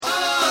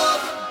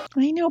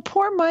I know,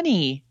 poor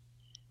money.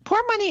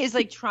 Poor money is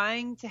like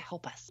trying to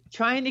help us,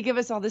 trying to give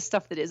us all this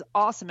stuff that is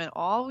awesome. And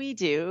all we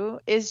do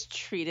is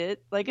treat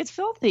it like it's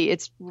filthy.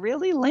 It's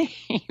really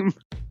lame.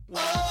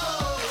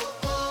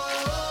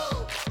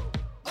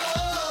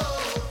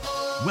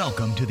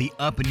 Welcome to the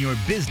Up in Your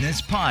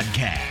Business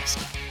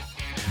podcast,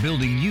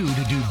 building you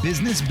to do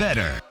business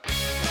better.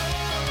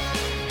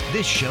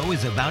 This show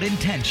is about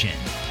intention,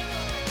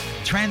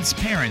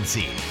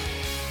 transparency,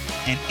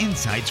 and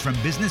insights from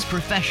business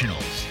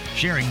professionals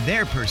sharing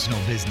their personal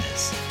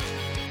business.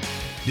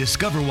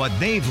 Discover what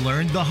they've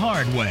learned the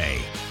hard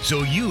way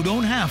so you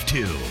don't have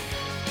to.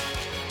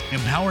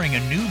 Empowering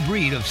a new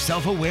breed of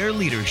self-aware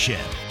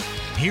leadership.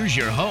 Here's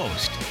your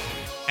host,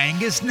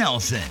 Angus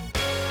Nelson.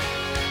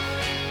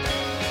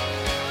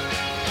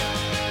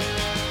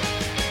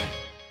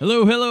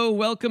 Hello.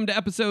 Welcome to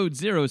episode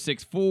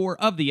 064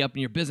 of the Up in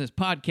Your Business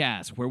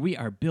podcast, where we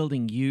are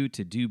building you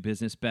to do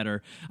business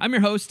better. I'm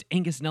your host,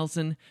 Angus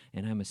Nelson,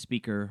 and I'm a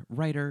speaker,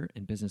 writer,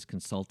 and business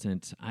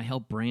consultant. I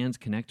help brands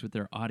connect with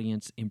their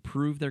audience,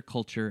 improve their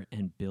culture,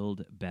 and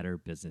build better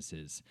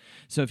businesses.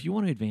 So if you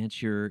want to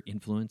advance your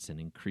influence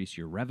and increase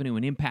your revenue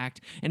and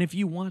impact, and if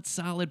you want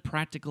solid,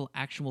 practical,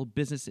 actionable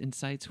business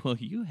insights, well,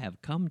 you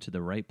have come to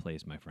the right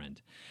place, my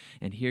friend.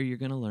 And here you're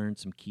going to learn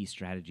some key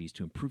strategies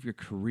to improve your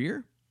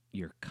career,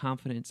 your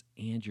confidence,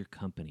 and your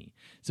company.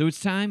 So it's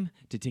time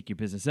to take your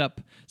business up.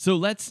 So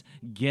let's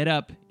get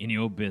up in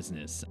your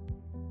business.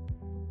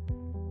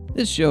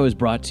 This show is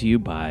brought to you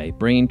by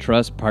Brain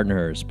Trust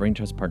Partners. Brain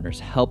Trust Partners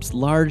helps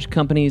large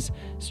companies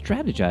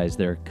strategize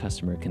their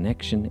customer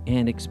connection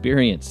and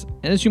experience.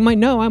 And as you might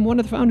know, I'm one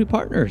of the founding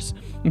partners.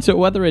 And so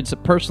whether it's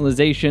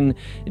personalization,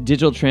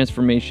 digital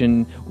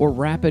transformation, or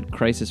rapid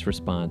crisis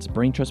response,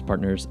 Brain Trust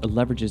Partners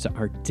leverages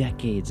our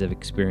decades of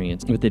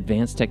experience with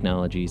advanced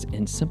technologies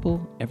and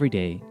simple,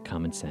 everyday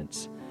common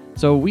sense.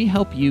 So we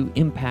help you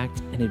impact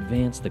and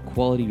advance the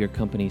quality of your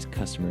company's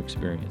customer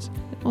experience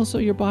and also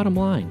your bottom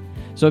line.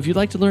 So if you'd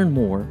like to learn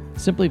more,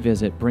 simply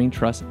visit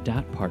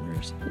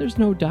braintrust.partners. There's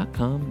no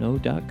 .com, no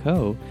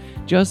 .co,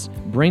 just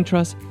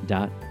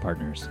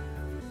braintrust.partners.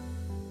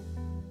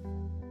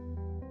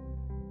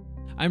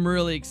 I'm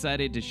really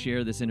excited to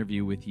share this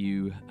interview with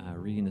you.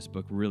 Reading this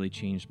book really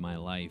changed my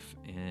life.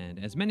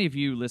 And as many of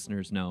you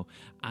listeners know,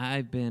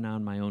 I've been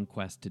on my own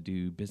quest to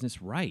do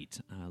business right,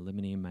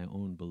 eliminating my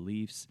own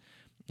beliefs,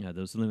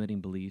 those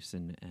limiting beliefs,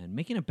 and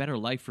making a better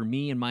life for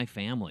me and my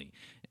family.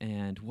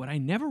 And what I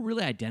never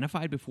really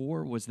identified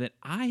before was that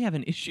I have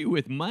an issue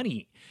with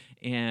money.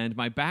 And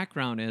my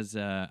background as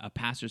a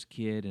pastor's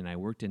kid, and I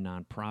worked in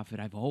nonprofit,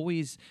 I've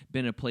always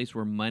been a place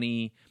where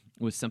money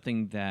was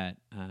something that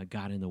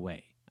got in the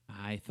way.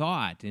 I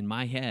thought in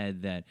my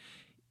head that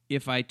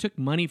if I took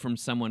money from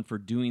someone for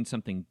doing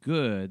something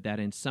good, that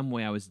in some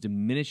way I was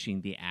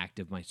diminishing the act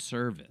of my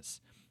service.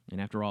 And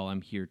after all,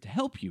 I'm here to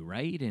help you,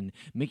 right? And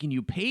making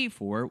you pay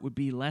for it would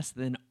be less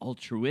than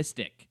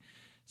altruistic.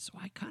 So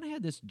I kind of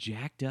had this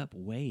jacked up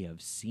way of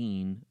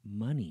seeing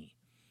money.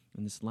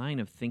 And this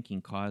line of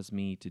thinking caused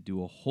me to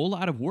do a whole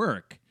lot of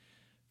work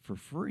for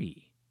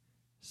free.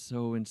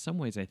 So in some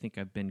ways, I think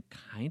I've been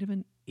kind of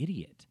an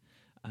idiot.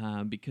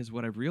 Because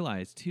what I've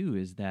realized, too,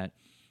 is that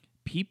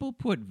people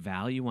put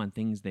value on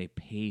things they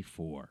pay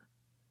for.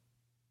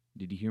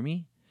 Did you hear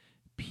me?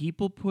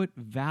 People put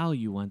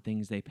value on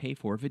things they pay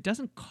for. If it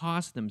doesn't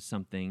cost them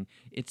something,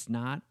 it's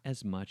not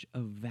as much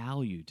of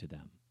value to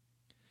them.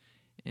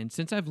 And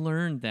since I've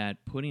learned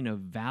that putting a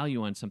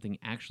value on something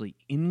actually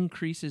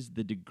increases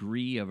the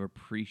degree of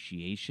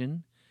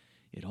appreciation,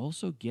 it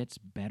also gets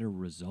better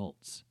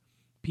results.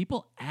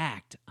 People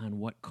act on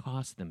what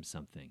costs them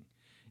something,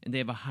 and they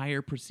have a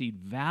higher perceived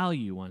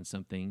value on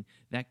something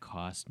that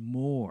costs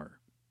more.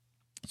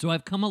 So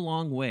I've come a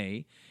long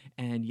way,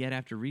 and yet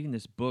after reading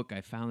this book, I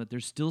found that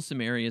there's still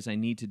some areas I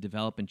need to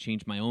develop and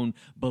change my own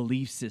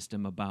belief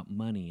system about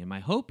money. And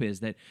my hope is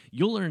that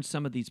you'll learn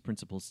some of these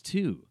principles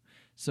too.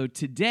 So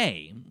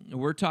today,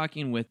 we're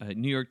talking with a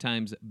New York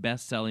Times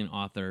best-selling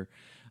author.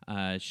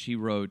 She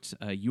wrote,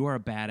 You Are a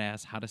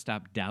Badass, How to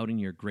Stop Doubting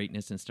Your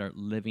Greatness and Start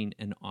Living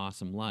an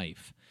Awesome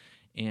Life.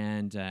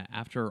 And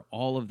after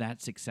all of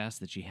that success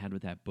that she had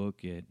with that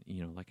book, it,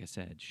 like I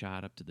said,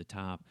 shot up to the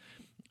top.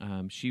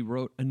 She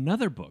wrote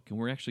another book, and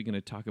we're actually going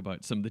to talk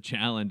about some of the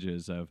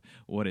challenges of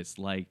what it's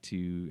like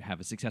to have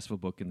a successful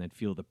book and then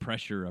feel the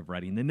pressure of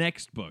writing the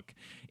next book.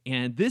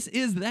 And this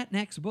is that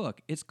next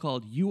book. It's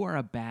called You Are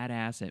a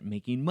Badass at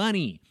Making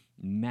Money,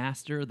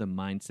 Master the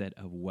Mindset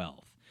of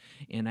Wealth.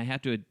 And I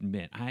have to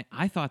admit,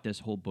 I thought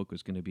this whole book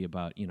was going to be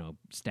about,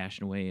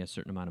 stashing away a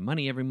certain amount of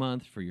money every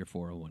month for your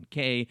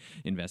 401k,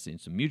 investing in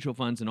some mutual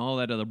funds, and all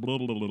that other blah,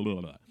 blah, blah,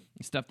 blah, blah,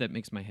 stuff that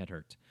makes my head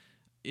hurt.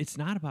 It's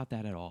not about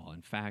that at all.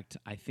 In fact,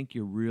 I think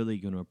you're really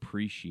going to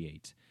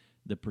appreciate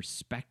the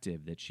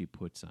perspective that she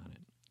puts on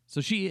it.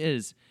 So she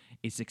is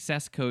a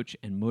success coach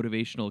and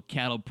motivational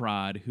cattle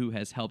prod who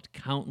has helped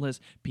countless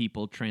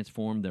people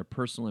transform their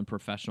personal and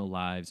professional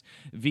lives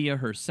via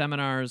her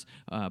seminars,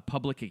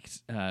 public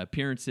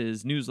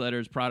appearances,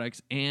 newsletters,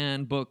 products,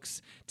 and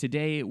books.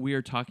 Today, we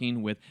are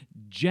talking with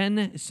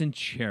Jen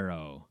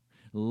Sincero.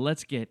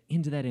 Let's get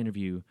into that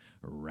interview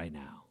right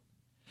now.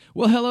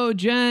 Well, hello,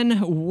 Jen.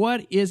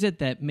 What is it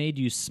that made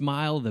you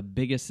smile the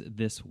biggest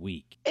this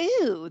week?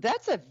 Ooh,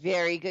 that's a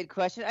very good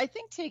question. I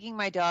think taking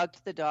my dog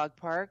to the dog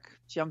park,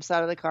 jumps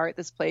out of the car at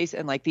this place,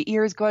 and like the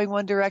ears going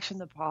one direction,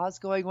 the paws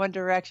going one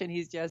direction.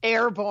 He's just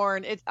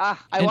airborne. I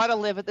want to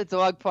live at the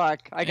dog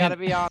park. I got to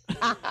be honest.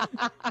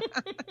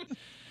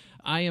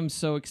 I am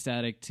so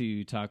ecstatic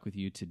to talk with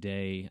you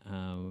today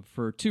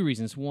for two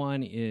reasons.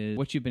 One is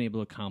what you've been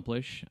able to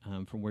accomplish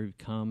from where you've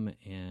come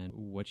and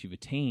what you've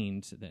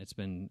attained. That's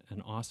been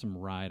an awesome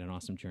ride, an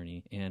awesome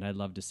journey, and I'd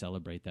love to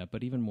celebrate that.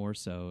 But even more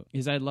so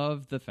is I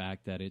love the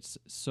fact that it's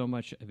so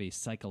much of a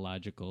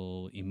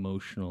psychological,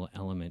 emotional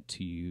element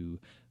to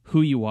you,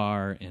 who you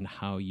are and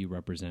how you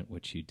represent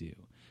what you do.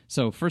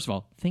 So first of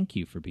all, thank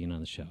you for being on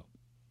the show.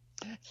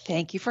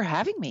 Thank you for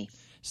having me.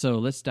 So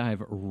let's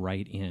dive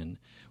right in.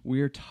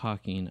 We're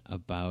talking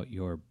about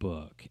your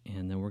book,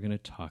 and then we're going to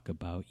talk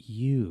about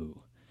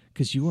you,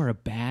 because you are a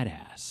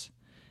badass.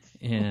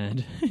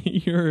 And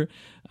your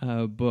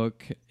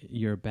book,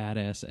 you're a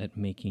badass at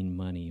making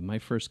money. My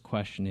first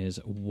question is,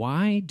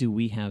 why do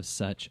we have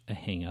such a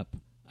hang-up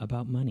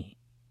about money?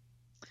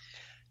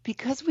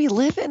 Because we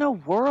live in a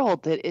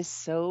world that is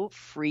so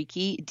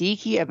freaky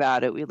deaky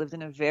about it. We lived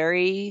in a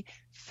very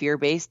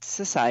fear-based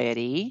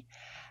society.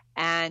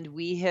 And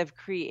we have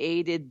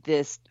created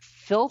this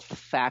filth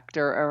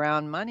factor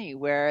around money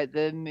where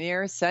the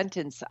mere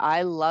sentence,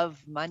 I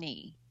love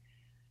money,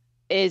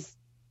 is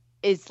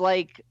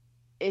like,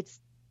 it's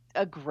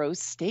a gross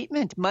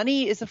statement.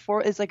 Money is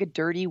like a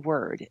dirty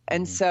word.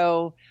 And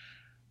so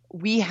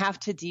we have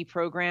to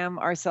deprogram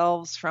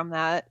ourselves from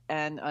that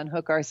and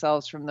unhook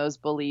ourselves from those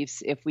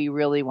beliefs if we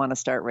really want to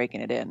start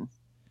raking it in.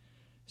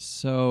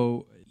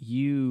 So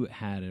you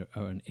had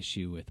an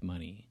issue with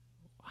money.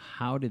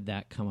 How did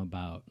that come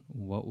about?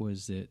 What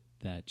was it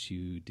that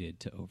you did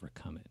to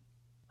overcome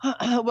it?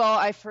 Well,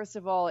 I first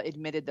of all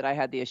admitted that I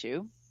had the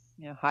issue.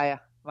 Hi,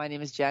 my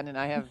name is Jen, and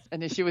I have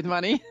an issue with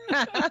money.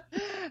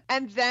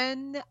 And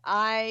then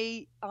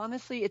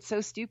honestly, it's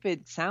so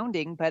stupid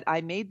sounding, but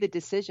I made the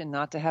decision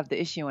not to have the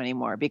issue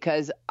anymore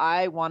because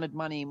I wanted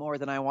money more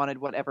than I wanted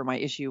whatever my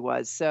issue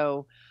was.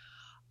 So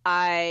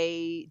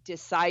I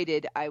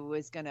decided I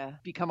was going to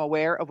become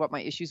aware of what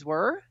my issues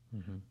were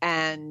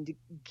and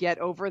get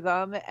over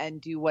them and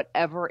do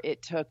whatever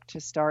it took to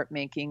start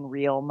making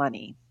real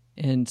money.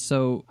 And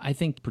so I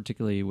think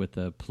particularly with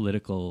the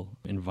political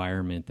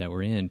environment that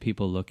we're in,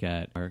 people look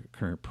at our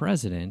current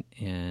president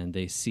and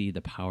they see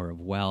the power of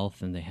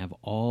wealth and they have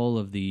all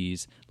of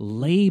these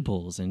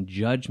labels and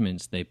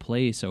judgments they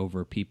place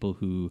over people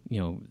who,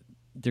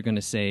 they're going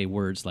to say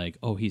words like,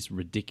 oh, he's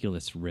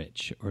ridiculous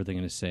rich, or they're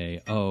going to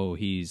say, oh,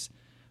 he's,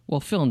 well,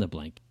 fill in the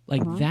blank.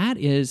 Like that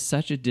is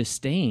such a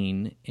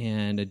disdain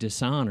and a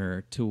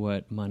dishonor to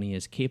what money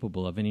is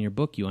capable of. And in your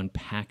book, you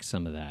unpack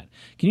some of that.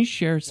 Can you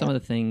share some of the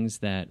things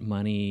that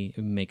money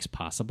makes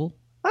possible?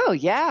 Oh,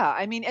 yeah.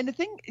 I mean, and the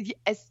thing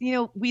is,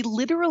 we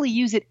literally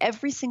use it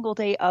every single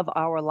day of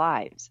our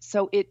lives.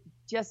 So it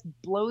just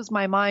blows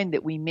my mind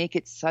that we make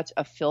it such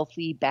a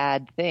filthy,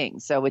 bad thing.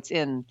 So it's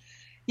in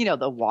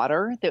the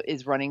water that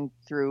is running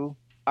through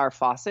our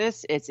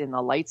faucets. It's in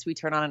the lights we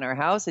turn on in our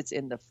house. It's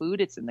in the food.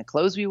 It's in the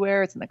clothes we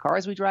wear. It's in the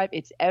cars we drive.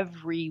 It's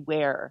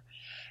everywhere.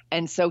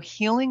 And so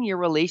healing your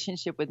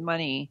relationship with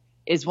money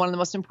is one of the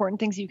most important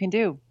things you can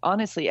do.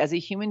 Honestly, as a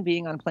human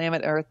being on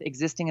planet Earth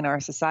existing in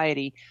our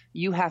society,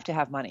 you have to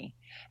have money.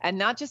 And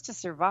not just to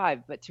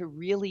survive, but to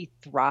really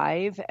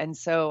thrive. And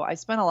so I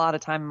spent a lot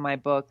of time in my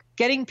book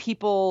getting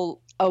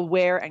people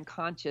aware and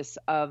conscious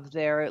of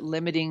their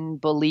limiting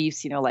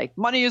beliefs, like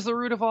money is the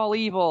root of all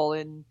evil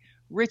and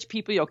rich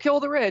people, kill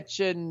the rich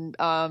and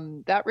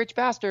that rich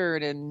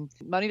bastard and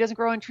money doesn't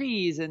grow on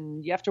trees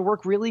and you have to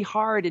work really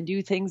hard and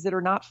do things that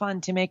are not fun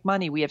to make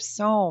money. We have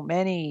so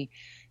many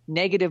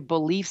negative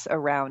beliefs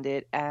around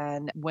it.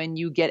 And when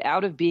you get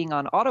out of being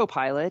on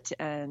autopilot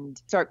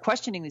and start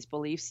questioning these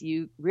beliefs,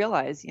 you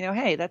realize,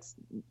 hey, that's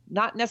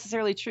not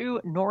necessarily true,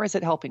 nor is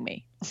it helping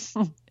me.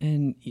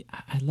 And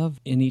I love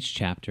in each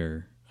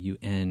chapter, you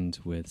end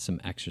with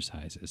some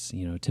exercises,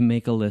 to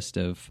make a list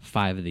of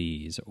 5 of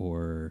these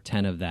or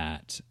 10 of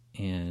that,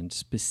 and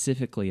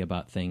specifically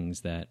about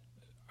things that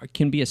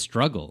can be a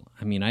struggle.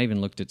 I mean, I even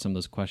looked at some of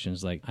those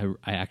questions like,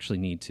 I actually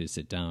need to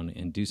sit down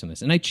and do some of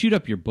this. And I chewed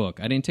up your book.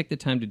 I didn't take the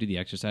time to do the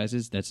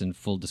exercises. That's in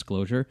full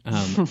disclosure.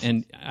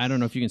 And I don't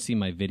know if you can see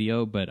my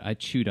video, but I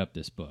chewed up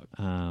this book.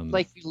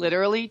 Like you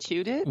literally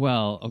chewed it?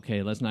 Well,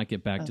 okay, let's not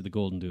get back to the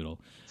golden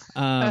doodle.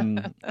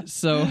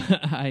 So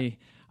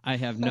I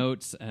have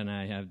notes, and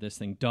I have this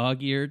thing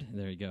dog-eared.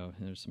 There you go.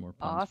 There's some more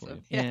puns for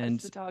you. Yes, and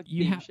the dog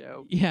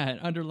show. Yeah,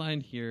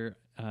 underlined here,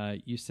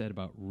 you said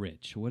about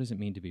rich. What does it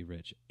mean to be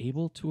rich?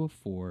 Able to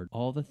afford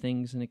all the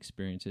things and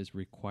experiences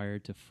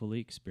required to fully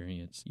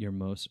experience your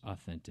most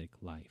authentic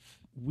life.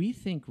 We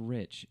think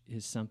rich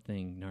is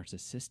something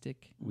narcissistic.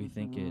 We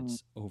think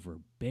it's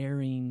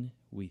overbearing.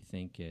 We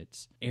think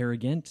it's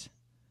arrogant.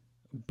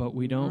 but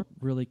we don't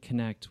really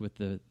connect with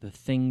the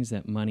things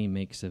that money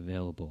makes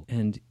available.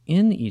 And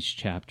in each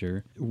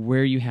chapter,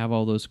 where you have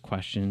all those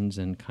questions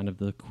and kind of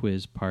the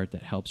quiz part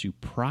that helps you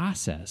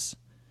process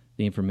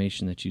the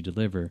information that you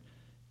deliver,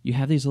 you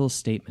have these little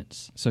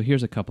statements. So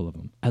here's a couple of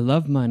them. I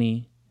love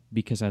money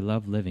because I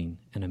love living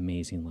an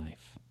amazing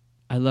life.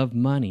 I love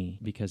money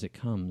because it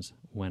comes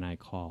when I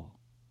call.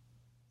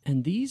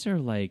 And these are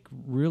like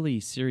really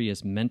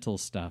serious mental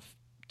stuff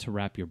to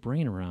wrap your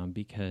brain around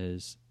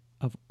because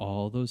of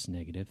all those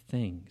negative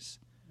things.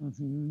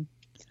 Mm-hmm.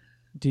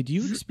 Did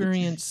you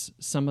experience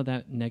some of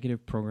that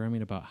negative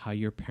programming about how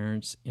your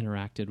parents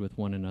interacted with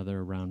one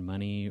another around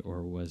money,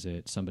 or was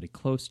it somebody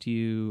close to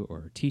you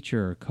or a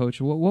teacher or a coach?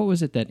 What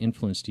was it that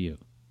influenced you?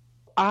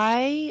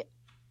 I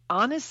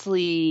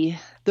honestly,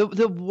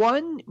 the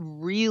one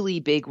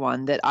really big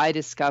one that I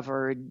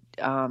discovered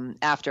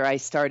after I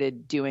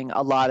started doing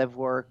a lot of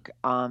work,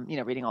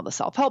 reading all the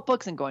self-help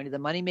books and going to the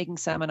money-making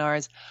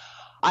seminars,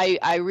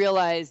 I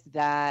realized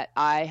that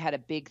I had a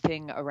big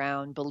thing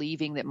around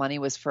believing that money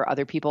was for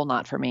other people,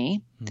 not for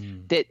me,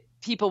 that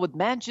people with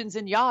mansions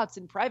and yachts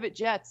and private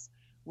jets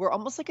were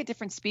almost like a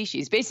different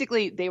species.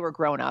 Basically, they were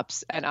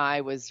grown-ups, and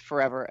I was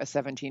forever a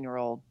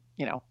 17-year-old,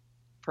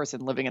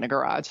 person living in a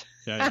garage.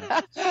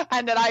 Yeah.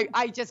 And that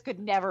I just could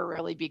never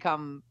really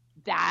become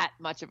that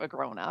much of a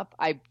grown-up.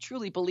 I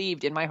truly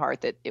believed in my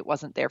heart that it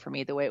wasn't there for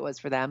me the way it was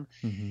for them,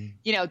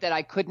 that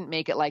I couldn't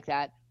make it like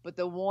that. But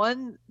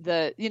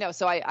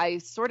so I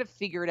sort of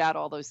figured out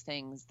all those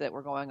things that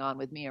were going on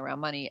with me around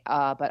money.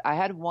 But I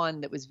had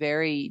one that was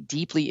very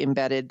deeply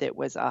embedded that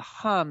was a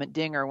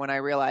humdinger when I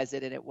realized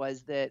it. And it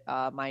was that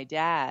my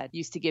dad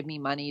used to give me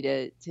money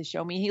to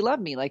show me he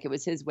loved me. Like it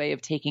was his way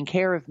of taking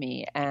care of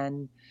me.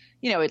 And,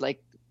 he'd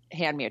like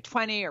hand me a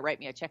 20 or write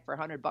me a check for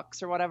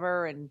 $100 or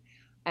whatever.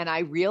 And I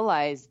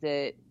realized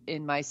that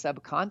in my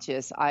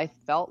subconscious, I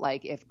felt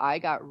like if I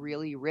got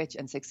really rich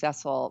and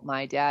successful,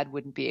 my dad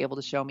wouldn't be able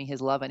to show me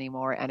his love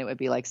anymore. And it would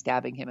be like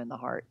stabbing him in the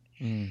heart.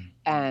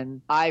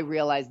 And I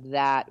realized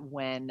that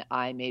when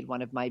I made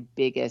one of my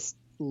biggest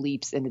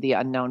leaps into the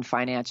unknown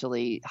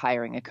financially,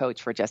 hiring a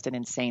coach for just an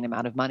insane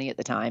amount of money at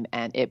the time.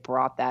 And it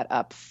brought that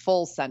up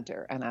full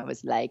center. And I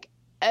was like,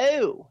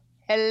 oh,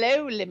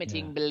 hello,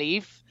 limiting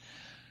belief.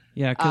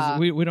 Yeah, because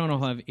we don't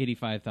all have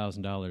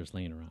 $85,000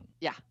 laying around.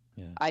 Yeah.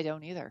 I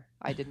don't either.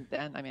 I didn't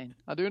then. I mean,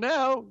 I do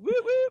now.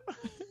 Whoop, whoop.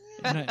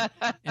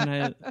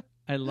 and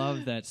I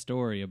love that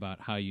story about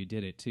how you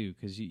did it too,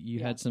 because you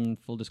had some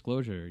full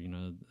disclosure.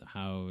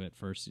 How at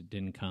first it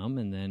didn't come,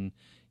 and then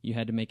you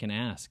had to make an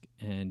ask,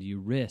 and you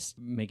risked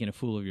making a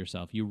fool of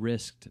yourself. You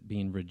risked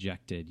being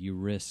rejected. You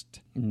risked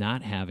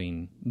not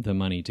having the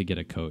money to get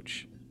a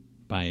coach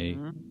by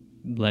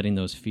letting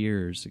those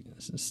fears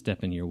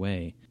step in your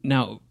way.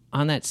 Now,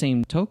 on that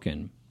same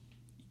token,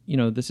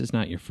 this is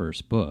not your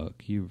first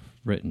book. You've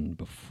written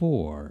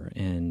before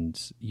and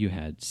you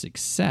had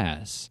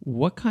success.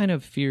 What kind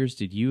of fears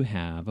did you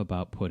have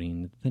about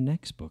putting the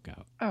next book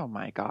out? Oh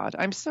my God.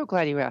 I'm so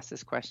glad you asked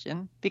this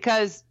question,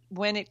 because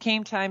when it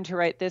came time to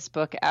write this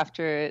book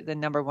after the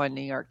 #1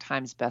 New York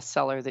Times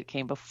bestseller that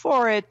came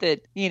before it,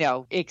 that,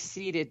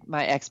 exceeded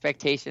my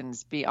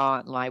expectations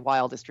beyond my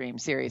wildest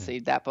dreams. Seriously,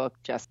 that book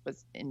just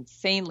was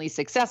insanely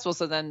successful.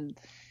 So then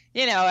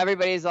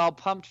everybody's all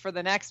pumped for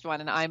the next one.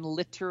 And I'm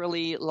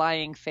literally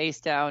lying face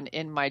down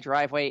in my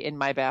driveway in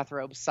my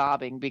bathrobe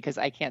sobbing because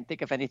I can't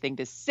think of anything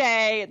to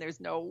say. And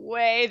there's no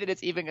way that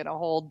it's even going to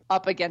hold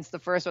up against the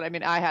first one. I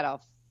mean, I had a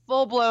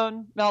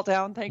full-blown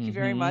meltdown. Thank you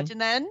very much.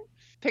 And then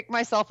picked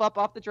myself up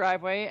off the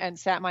driveway and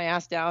sat my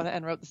ass down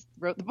and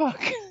wrote the book,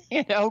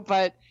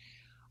 but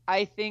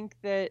I think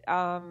that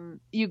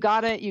you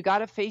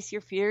gotta face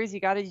your fears.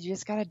 You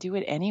just gotta do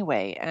it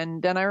anyway.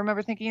 And then I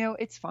remember thinking,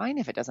 it's fine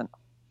if it doesn't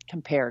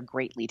compare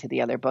greatly to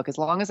the other book, as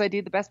long as I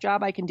do the best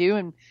job I can do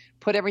and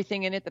put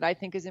everything in it that I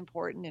think is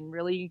important and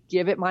really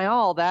give it my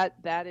all. That's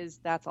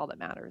all that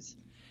matters.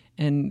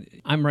 And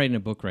I'm writing a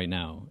book right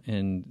now,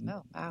 and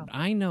wow.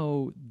 I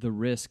know the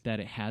risk that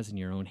it has in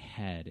your own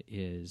head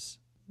is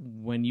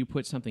when you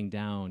put something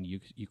down, you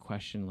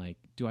question, like,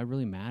 do I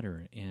really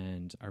matter?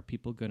 And are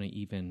people going to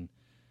even,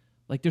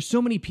 like, there's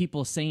so many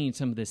people saying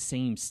some of the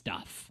same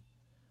stuff.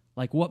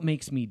 Like, what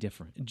makes me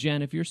different?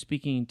 Jen, if you're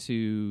speaking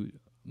to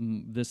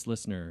this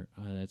listener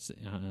that's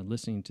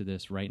listening to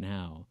this right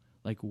now,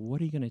 like,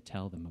 what are you going to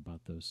tell them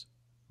about those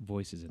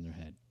voices in their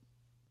head?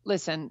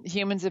 Listen,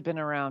 humans have been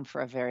around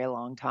for a very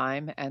long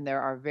time, and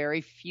there are very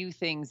few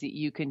things that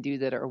you can do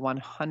that are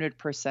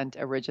 100%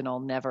 original,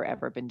 never,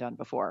 ever been done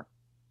before.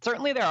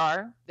 Certainly there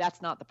are.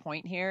 That's not the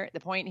point here. The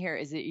point here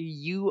is that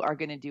you are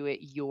going to do it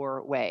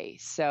your way.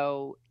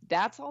 So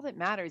that's all that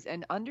matters.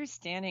 And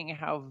understanding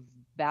how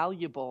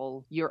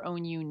valuable your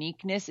own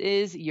uniqueness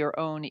is, your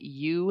own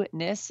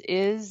you-ness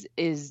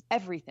is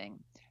everything.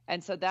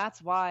 And so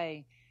that's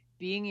why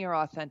being your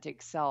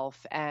authentic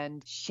self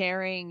and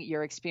sharing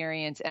your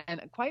experience,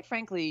 and quite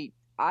frankly,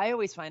 I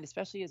always find,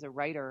 especially as a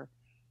writer,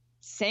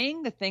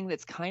 saying the thing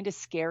that's kind of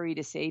scary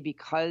to say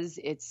because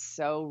it's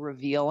so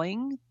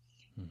revealing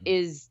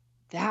is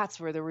that's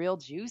where the real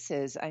juice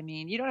is. I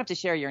mean, you don't have to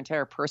share your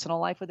entire personal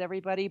life with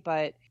everybody,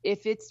 but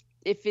if it's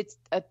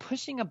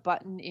pushing a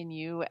button in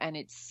you and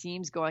it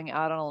seems going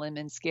out on a limb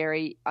and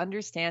scary,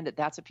 understand that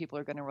that's what people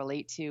are going to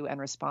relate to and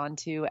respond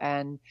to.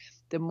 And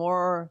the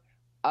more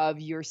of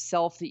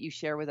yourself that you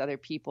share with other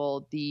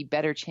people, the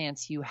better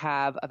chance you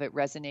have of it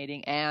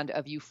resonating and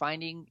of you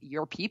finding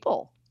your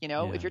people. You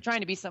know, Yeah. if you're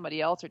trying to be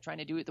somebody else or trying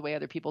to do it the way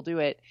other people do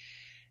it,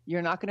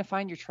 you're not going to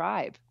find your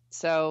tribe.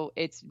 So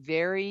it's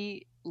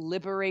very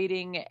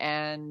liberating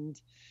and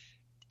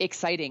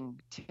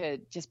exciting to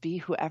just be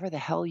whoever the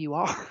hell you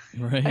are.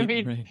 Right. I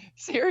mean, right.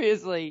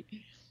 seriously.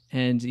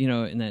 And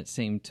in that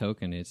same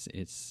token, it's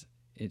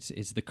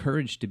the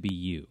courage to be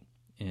you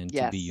and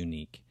to be Yes.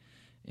 unique.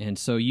 And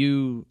so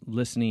you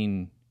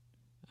listening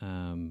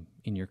in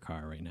your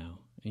car right now,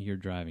 and you're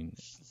driving,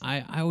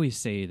 I always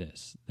say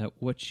this,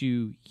 that what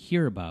you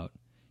hear about,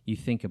 you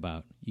think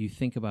about, you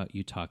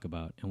talk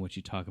about, and what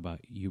you talk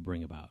about, you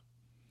bring about.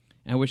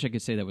 And I wish I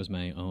could say that was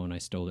my own. I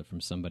stole it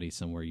from somebody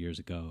somewhere years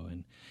ago.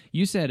 And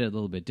you said it a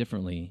little bit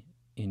differently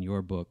in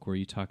your book, where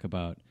you talk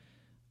about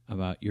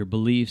your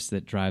beliefs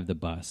that drive the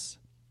bus.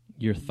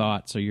 Your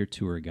thoughts are your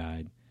tour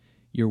guide.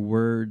 Your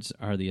words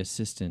are the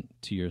assistant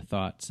to your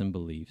thoughts and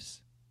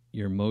beliefs.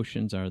 Your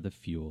emotions are the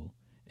fuel,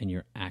 and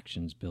your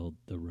actions build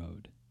the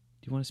road.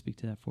 Do you want to speak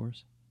to that for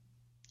us?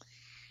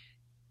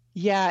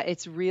 Yeah,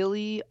 it's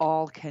really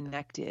all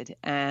connected.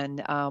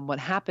 And what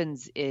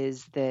happens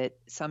is that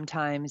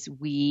sometimes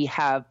we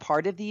have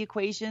part of the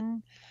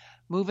equation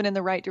moving in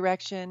the right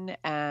direction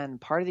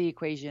and part of the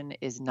equation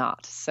is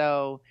not.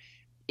 So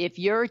if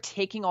you're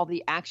taking all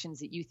the actions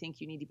that you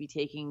think you need to be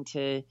taking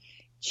to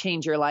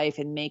change your life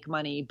and make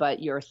money,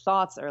 but your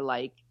thoughts are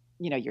like,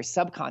 your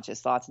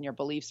subconscious thoughts and your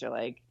beliefs are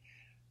like,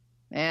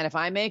 man, if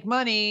I make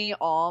money,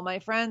 all my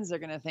friends are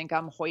going to think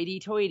I'm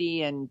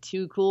hoity-toity and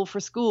too cool for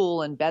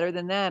school and better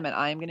than them, and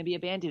I'm going to be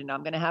abandoned and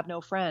I'm going to have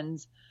no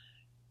friends.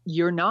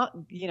 You're not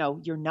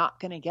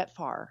going to get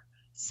far.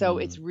 So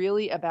it's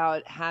really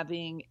about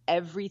having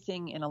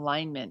everything in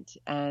alignment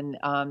and,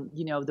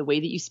 the way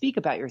that you speak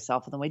about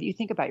yourself and the way that you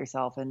think about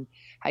yourself and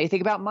how you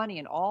think about money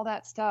and all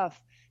that stuff,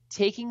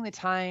 taking the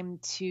time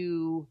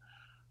to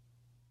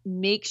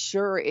make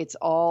sure it's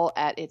all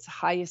at its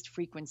highest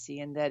frequency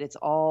and that it's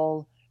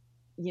all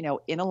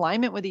in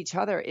alignment with each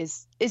other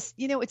is, it's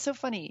so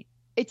funny.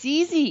 It's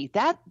easy.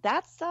 That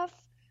stuff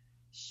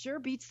sure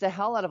beats the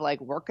hell out of like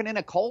working in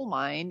a coal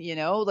mine,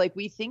 like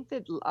we think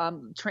that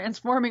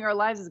transforming our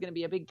lives is going to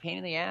be a big pain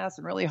in the ass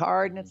and really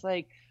hard. And it's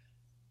like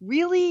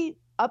really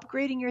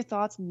upgrading your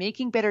thoughts,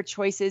 making better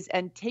choices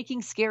and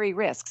taking scary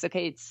risks.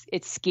 Okay.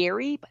 It's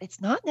scary, but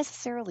it's not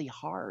necessarily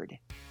hard.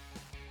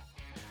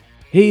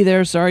 Hey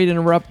there, sorry to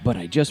interrupt, but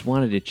I just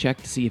wanted to check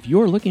to see if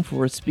you're looking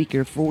for a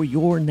speaker for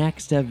your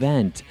next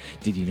event.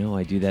 Did you know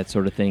I do that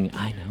sort of thing?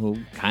 I know,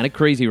 kind of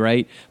crazy,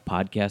 right?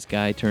 Podcast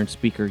guy turned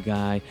speaker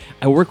guy.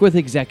 I work with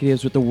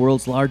executives with the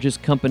world's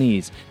largest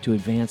companies to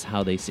advance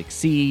how they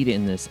succeed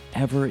in this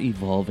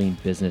ever-evolving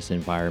business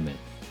environment.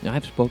 Now,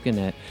 I've spoken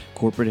at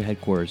corporate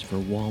headquarters for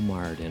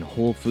Walmart and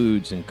Whole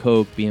Foods and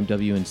Coke,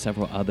 BMW, and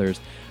several others.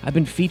 I've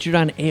been featured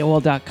on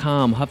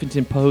AOL.com,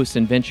 Huffington Post,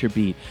 and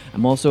VentureBeat.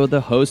 I'm also the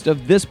host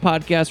of this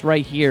podcast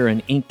right here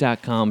and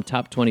Inc.com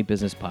Top 20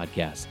 Business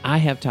Podcasts. I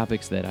have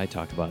topics that I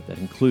talk about that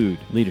include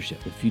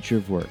leadership, the future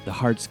of work, the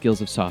hard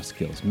skills of soft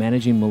skills,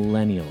 managing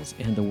millennials,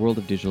 and the world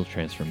of digital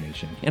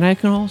transformation. And I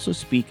can also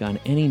speak on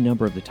any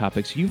number of the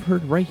topics you've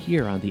heard right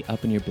here on the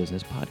Up in Your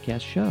Business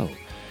podcast show.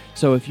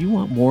 So if you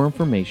want more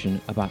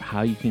information about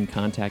how you can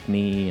contact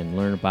me and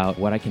learn about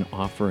what I can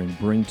offer and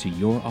bring to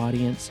your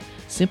audience,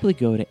 simply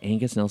go to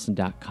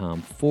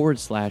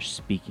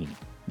angusnelson.com/speaking.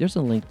 There's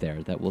a link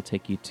there that will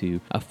take you to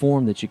a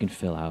form that you can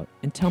fill out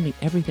and tell me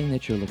everything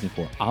that you're looking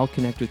for. I'll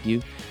connect with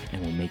you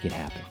and we'll make it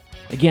happen.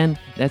 Again,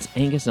 that's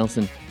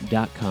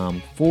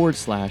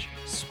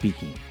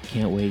angusnelson.com/speaking.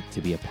 Can't wait to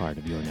be a part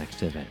of your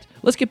next event.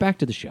 Let's get back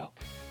to the show.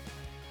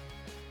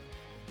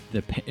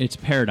 It's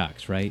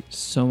paradox, right?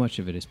 So much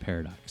of it is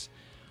paradox.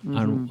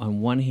 Mm-hmm. On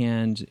one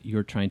hand,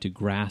 you're trying to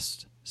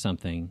grasp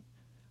something.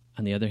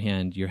 On the other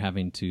hand, you're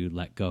having to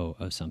let go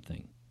of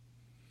something.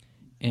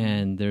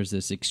 And there's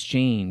this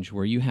exchange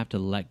where you have to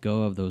let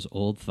go of those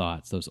old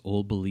thoughts, those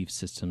old belief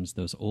systems,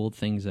 those old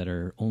things that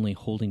are only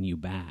holding you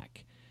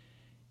back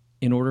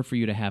in order for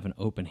you to have an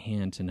open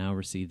hand to now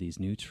receive these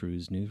new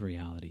truths, new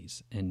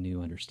realities, and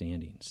new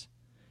understandings.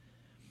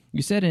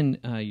 You said in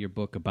your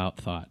book About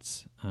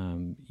Thoughts,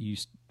 you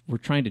were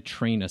trying to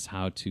train us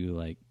how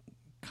to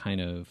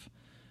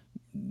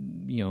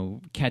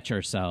catch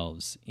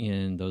ourselves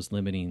in those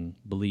limiting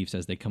beliefs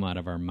as they come out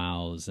of our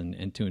mouths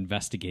and to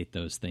investigate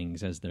those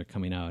things as they're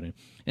coming out.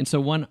 And so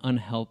one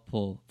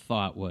unhelpful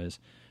thought was,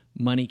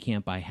 money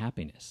can't buy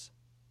happiness.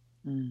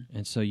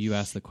 And so you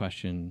asked the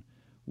question,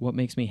 what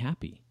makes me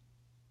happy?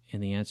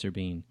 And the answer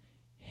being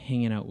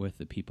hanging out with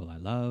the people I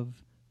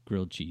love,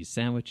 grilled cheese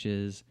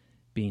sandwiches,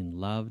 being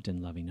loved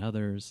and loving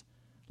others,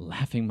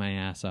 laughing my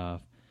ass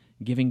off,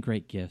 giving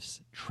great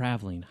gifts,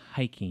 traveling,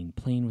 hiking,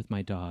 playing with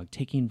my dog,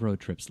 taking road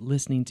trips,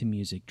 listening to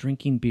music,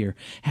 drinking beer,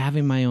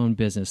 having my own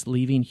business,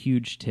 leaving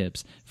huge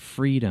tips,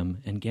 freedom,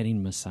 and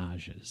getting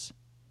massages.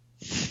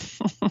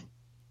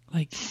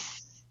 Like,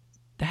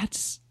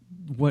 that's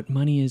what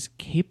money is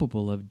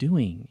capable of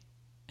doing.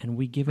 And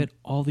we give it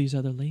all these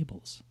other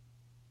labels.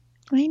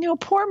 I know,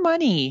 poor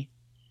money.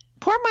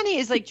 Poor money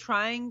is like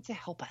trying to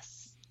help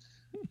us,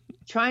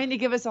 trying to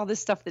give us all this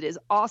stuff that is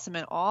awesome.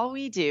 And all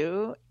we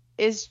do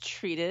is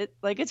treat it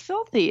like it's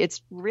filthy.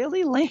 It's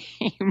really lame.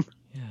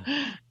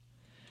 Yeah.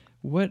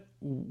 What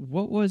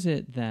was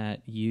it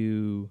that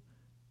you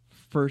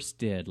first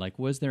did? Like,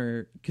 was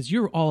there, because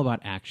you're all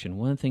about action.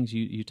 One of the things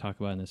you talk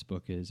about in this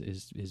book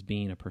is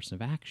being a person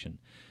of action.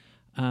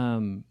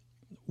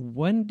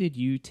 When did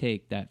you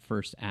take that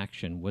first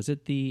action? Was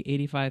it the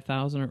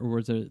 85,000, or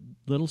was there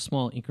little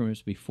small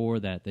increments before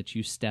that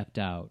you stepped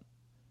out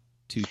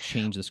to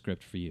change the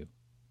script for you?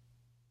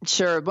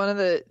 Sure. One of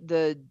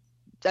the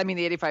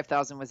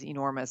 85,000 was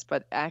enormous,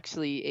 but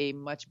actually a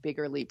much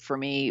bigger leap for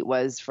me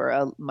was for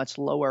a much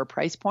lower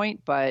price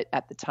point, but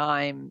at the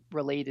time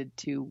related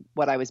to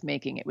what I was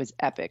making, it was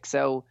epic.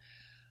 So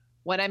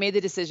when I made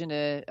the decision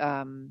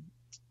to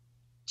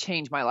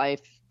change my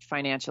life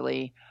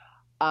financially,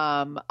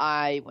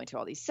 I went to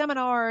all these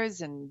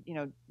seminars and,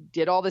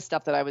 did all this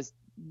stuff that I was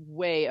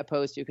way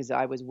opposed to because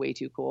I was way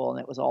too cool and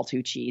it was all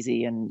too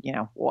cheesy and,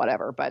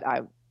 whatever. But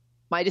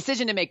my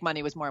decision to make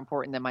money was more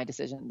important than my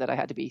decision that I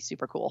had to be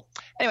super cool.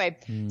 Anyway,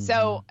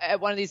 So at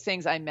one of these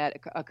things, I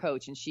met a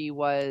coach, and she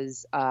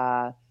was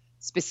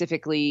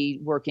specifically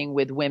working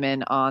with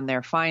women on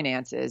their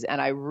finances. And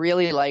I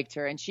really liked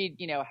her. And she,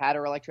 had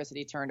her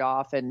electricity turned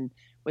off and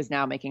was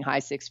now making high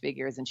six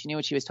figures, and she knew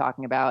what she was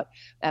talking about.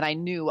 And I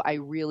knew I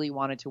really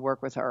wanted to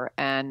work with her.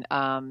 And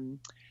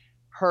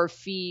her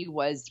fee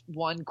was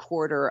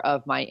 1/4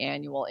 of my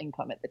annual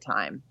income at the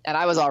time. And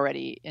I was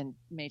already in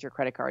major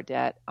credit card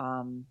debt.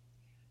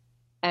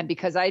 And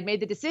because I had made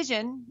the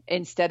decision,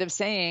 instead of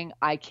saying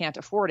I can't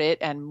afford it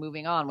and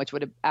moving on, which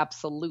would have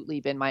absolutely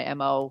been my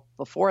MO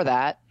before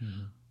that,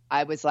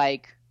 I was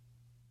like,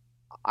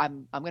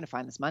 I'm going to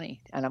find this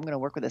money and I'm going to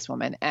work with this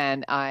woman.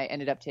 And I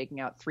ended up taking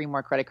out 3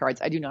 more credit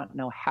cards. I do not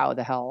know how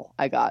the hell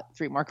I got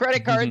 3 more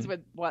credit cards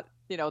with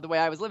the way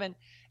I was living.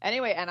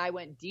 Anyway, and I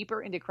went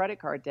deeper into credit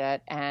card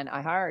debt, and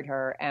I hired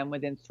her. And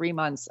within 3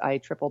 months, I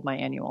tripled my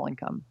annual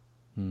income.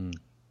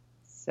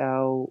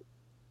 So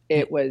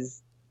it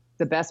was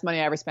the best money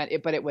I ever spent.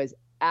 But it was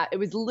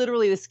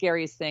literally the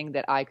scariest thing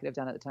that I could have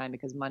done at the time,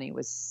 because money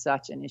was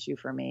such an issue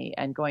for me.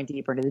 And going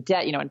deeper into the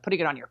debt, and putting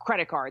it on your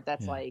credit card,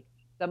 that's like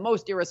the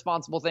most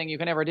irresponsible thing you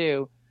can ever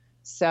do.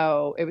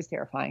 So it was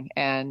terrifying,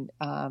 and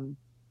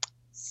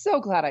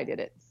so glad I did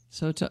it.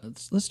 So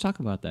let's talk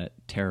about that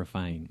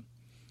terrifying.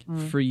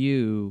 For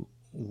you,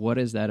 what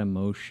does that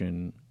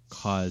emotion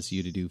cause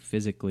you to do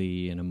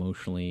physically and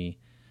emotionally?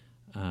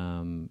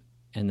 And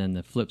then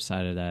the flip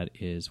side of that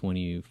is when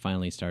you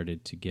finally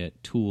started to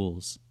get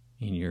tools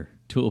in your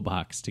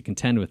toolbox to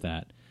contend with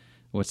that,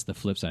 what's the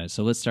flip side?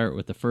 So let's start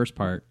with the first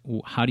part.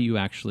 How do you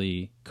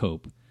actually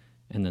cope?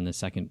 And then the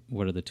second,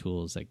 what are the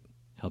tools that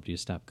helped you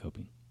stop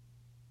coping?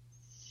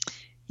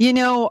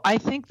 I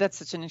think that's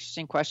such an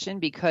interesting question,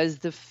 because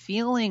the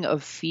feeling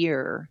of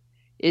fear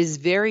is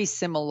very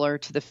similar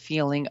to the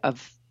feeling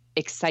of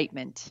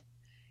excitement.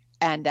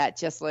 And that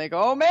just like,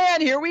 oh man,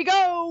 here we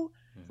go,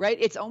 right?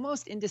 It's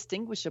almost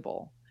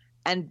indistinguishable.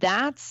 And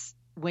that's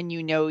when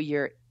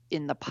you're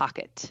in the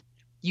pocket.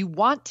 You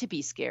want to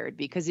be scared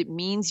because it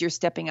means you're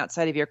stepping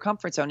outside of your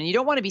comfort zone. And you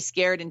don't want to be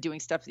scared and doing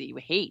stuff that you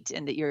hate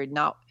and that you're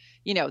not,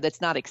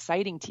 that's not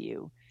exciting to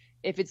you.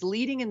 If it's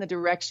leading in the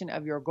direction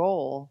of your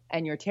goal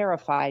and you're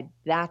terrified,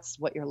 that's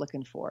what you're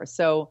looking for.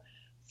 So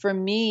for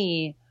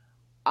me,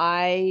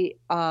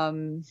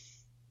 I'm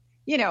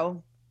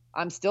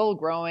still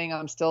growing.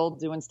 I'm still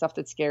doing stuff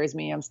that scares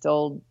me. I'm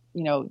still,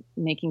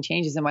 making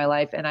changes in my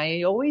life. And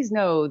I always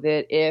know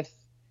that if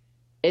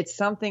it's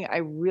something I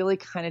really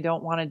kind of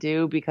don't want to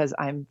do because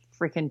I'm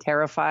freaking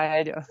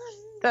terrified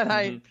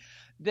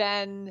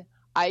then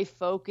I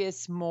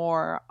focus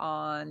more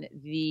on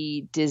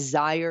the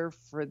desire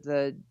for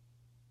the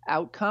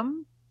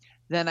outcome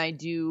than I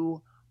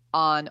do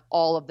on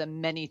all of the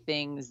many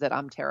things that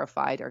I'm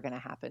terrified are going to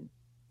happen.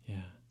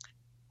 Yeah.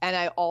 And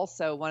I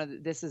also,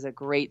 this is a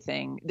great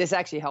thing. This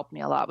actually helped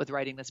me a lot with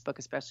writing this book,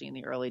 especially in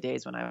the early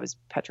days when I was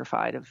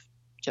petrified of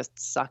just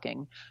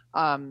sucking.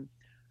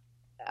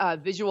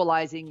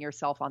 Visualizing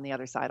yourself on the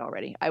other side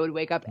already. I would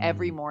wake up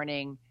every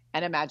morning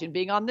and imagine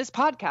being on this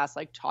podcast,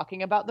 like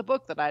talking about the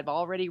book that I've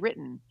already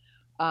written.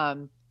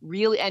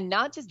 Really, and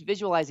not just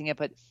visualizing it,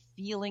 but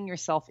feeling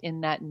yourself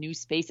in that new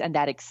space and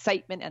that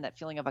excitement and that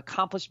feeling of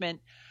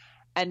accomplishment,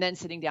 and then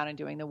sitting down and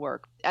doing the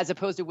work, as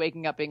opposed to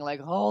waking up being like,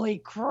 holy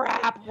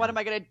crap, what am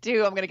I going to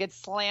do? I'm going to get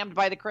slammed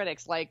by the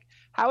critics. Like,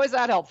 how is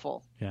that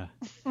helpful? Yeah.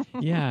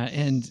 Yeah.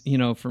 And,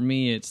 for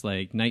me, it's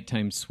like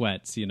nighttime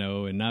sweats,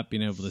 and not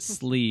being able to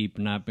sleep,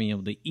 not being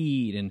able to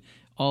eat, and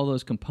all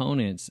those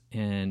components.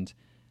 And,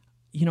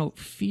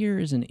 fear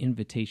is an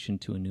invitation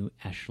to a new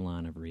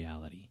echelon of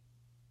reality.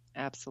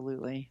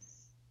 Absolutely.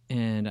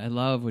 And I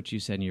love what you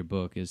said in your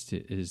book is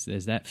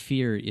that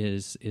fear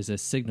is a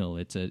signal.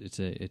 It's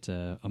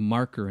a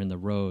marker in the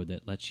road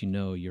that lets you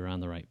know you're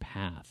on the right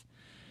path.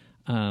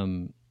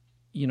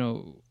 You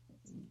know,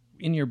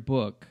 in your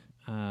book,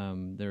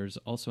 there's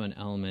also an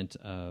element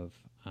of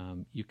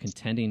you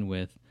contending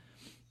with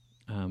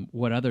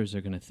what others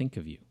are going to think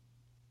of you.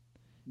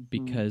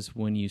 Because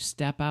when you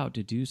step out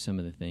to do some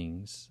of the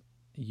things,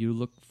 you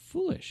look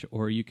foolish,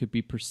 or you could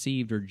be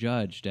perceived or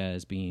judged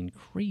as being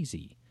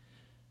crazy.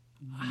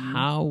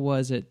 How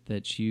was it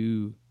that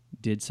you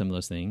did some of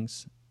those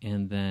things?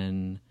 And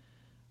then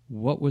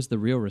what was the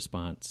real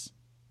response?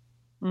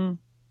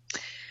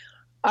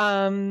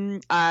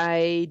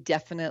 I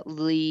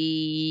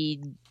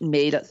definitely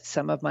made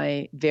some of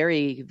my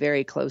very,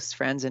 very close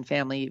friends and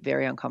family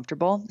very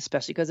uncomfortable,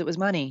 especially because it was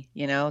money.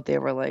 You know, they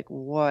were like,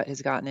 what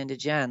has gotten into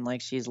Jen?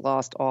 Like, she's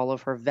lost all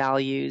of her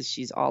values.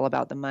 She's all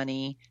about the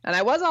money. And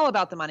I was all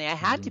about the money. I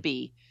had to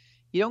be.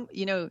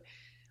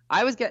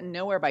 I was getting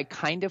nowhere by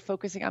kind of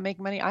focusing on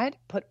making money. I had to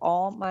put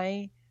all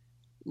my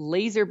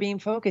laser beam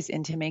focus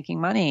into making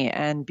money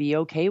and be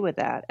okay with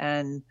that.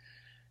 And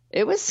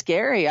it was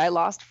scary. I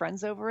lost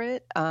friends over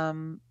it.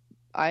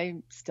 I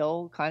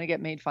still kind of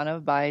get made fun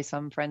of by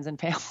some friends and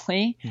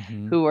family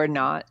who are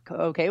not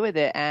okay with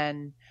it.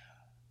 And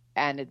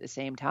at the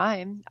same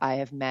time, I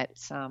have met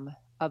some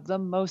of the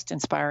most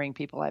inspiring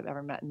people I've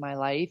ever met in my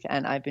life.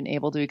 And I've been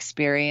able to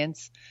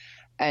experience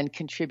and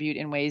contribute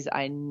in ways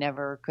I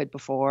never could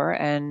before.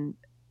 And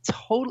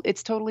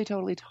it's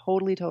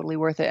totally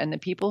worth it. And the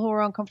people who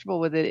are uncomfortable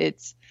with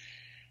it,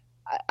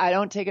 I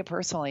don't take it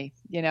personally.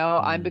 You know,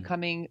 I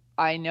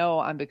know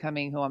I'm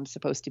becoming who I'm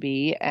supposed to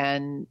be.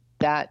 And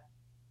that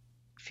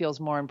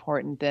feels more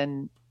important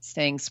than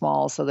staying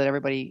small so that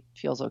everybody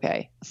feels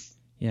okay.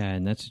 Yeah.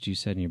 And that's what you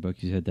said in your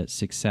book. You said that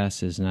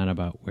success is not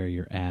about where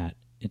you're at.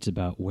 It's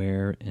about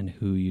where and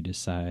who you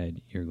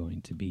decide you're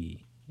going to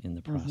be in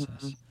the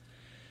process.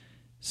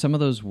 Some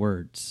of those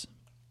words,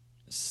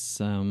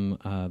 some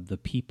of the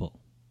people,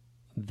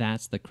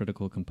 that's the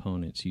critical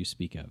components you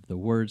speak of. The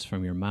words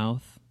from your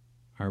mouth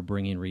are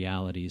bringing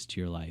realities to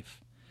your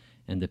life.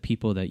 And the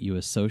people that you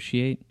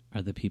associate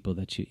are the people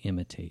that you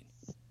imitate.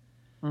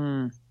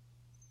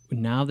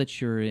 Now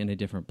that you're in a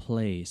different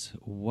place,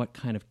 what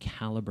kind of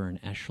caliber and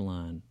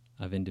echelon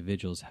of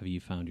individuals have you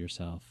found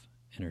yourself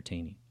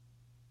entertaining?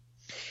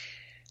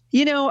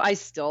 You know, I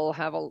still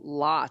have a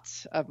lot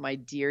of my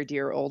dear,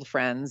 dear old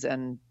friends,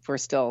 and we're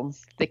still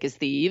thick as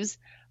thieves.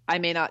 I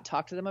may not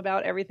talk to them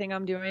about everything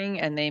I'm doing,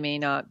 and they may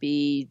not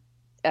be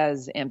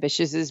as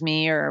ambitious as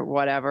me or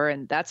whatever,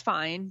 and that's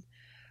fine.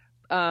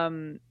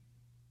 And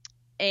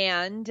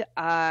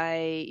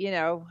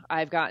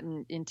I've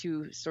gotten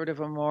into sort of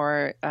a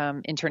more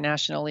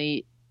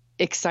internationally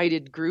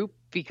excited group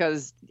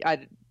because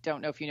I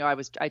don't know if you know,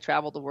 I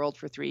traveled the world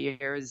for 3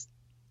 years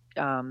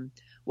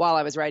while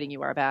I was writing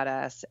You Are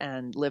Badass,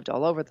 and lived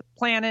all over the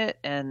planet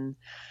and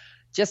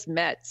just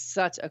met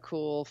such a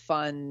cool,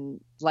 fun,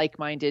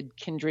 like-minded,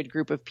 kindred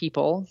group of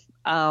people.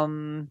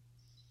 I'm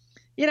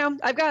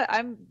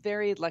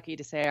very lucky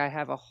to say I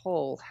have a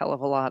whole hell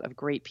of a lot of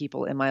great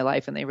people in my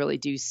life, and they really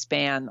do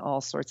span all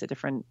sorts of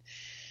different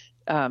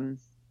types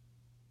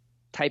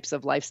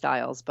of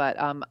lifestyles. But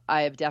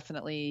I have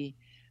definitely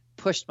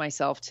pushed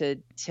myself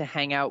to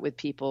hang out with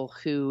people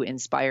who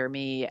inspire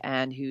me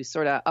and who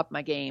sort of up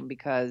my game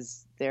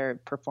because they're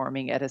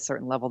performing at a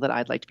certain level that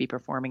I'd like to be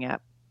performing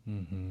at.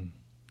 Mm-hmm.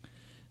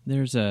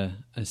 There's a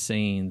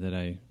saying that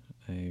I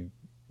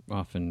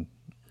often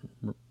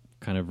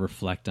kind of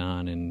reflect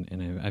on,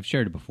 and I've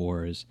shared it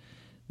before, is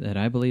that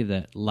I believe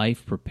that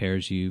life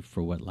prepares you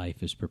for what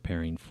life is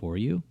preparing for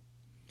you.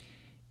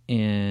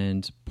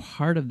 And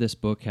part of this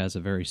book has a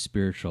very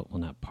spiritual,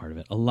 well, not part of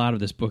it, a lot of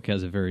this book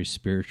has a very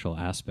spiritual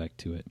aspect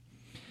to it.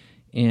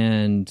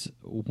 And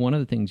one of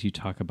the things you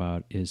talk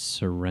about is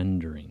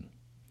surrendering.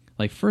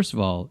 Like, first of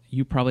all,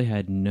 you probably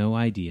had no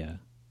idea,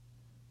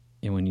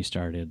 and when you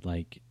started,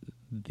 like,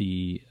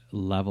 the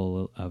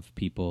level of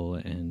people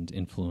and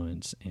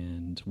influence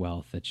and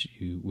wealth that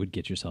you would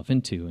get yourself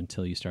into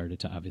until you started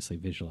to obviously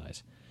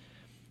visualize.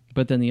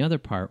 But then the other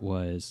part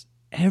was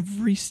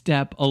every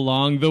step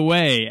along the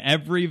way,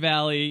 every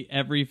valley,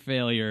 every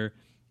failure,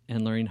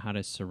 and learning how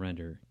to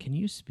surrender. Can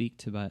you speak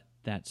to what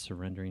that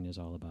surrendering is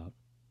all about?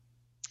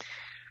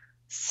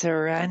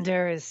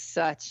 Surrender is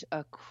such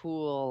a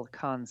cool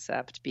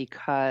concept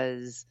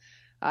because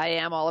I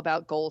am all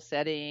about goal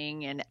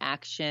setting and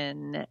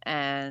action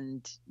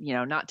and,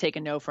 not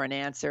taking no for an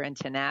answer and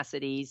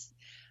tenacities.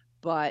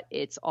 But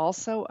it's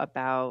also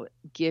about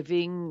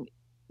giving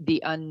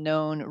the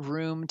unknown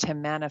room to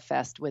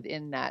manifest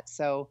within that.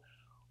 So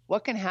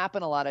what can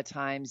happen a lot of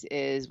times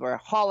is we're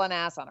hauling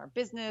ass on our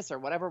business or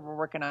whatever we're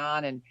working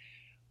on, and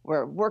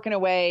we're working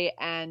away.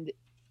 And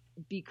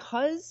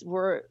because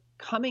we're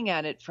coming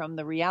at it from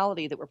the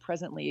reality that we're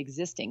presently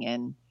existing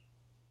in,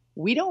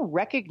 we don't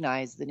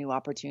recognize the new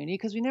opportunity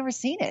because we've never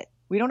seen it.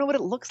 We don't know what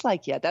it looks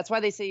like yet. That's why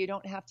they say you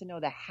don't have to know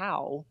the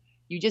how.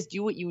 You just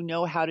do what you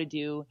know how to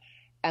do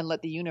and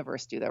let the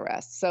universe do the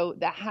rest. So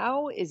the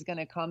how is going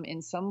to come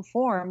in some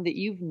form that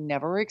you've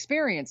never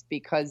experienced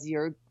because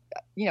you're,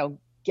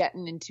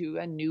 getting into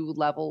a new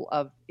level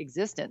of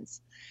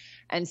existence.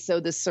 And so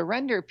the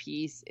surrender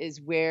piece is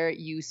where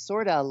you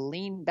sort of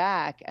lean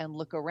back and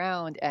look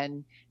around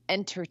and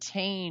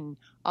entertain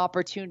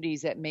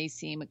opportunities that may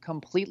seem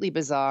completely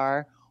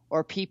bizarre,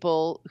 or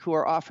people who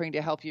are offering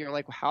to help you. You're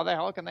like, well, how the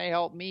hell can they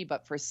help me?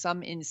 But for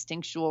some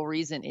instinctual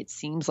reason, it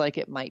seems like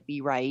it might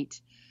be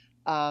right.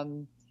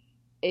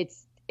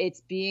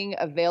 It's being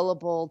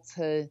available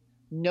to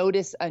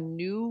notice a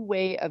new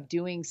way of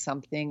doing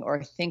something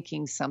or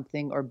thinking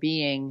something or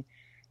being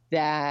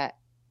that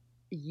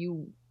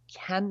you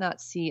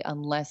cannot see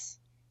unless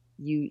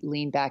you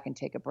lean back and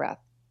take a breath.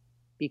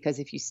 Because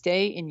if you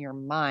stay in your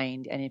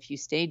mind and if you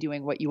stay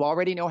doing what you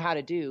already know how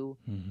to do,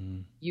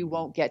 you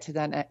won't get to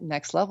that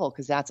next level,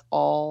 because that's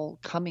all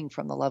coming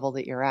from the level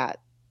that you're at.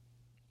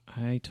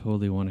 I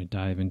totally want to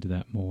dive into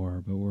that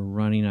more, but we're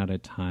running out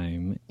of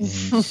time.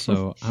 And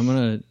so I'm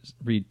going to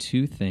read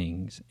two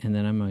things, and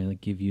then I'm going to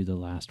give you the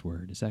last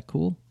word. Is that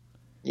cool?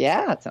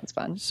 Yeah, that sounds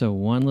fun. So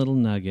one little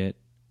nugget.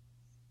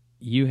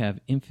 You have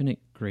infinite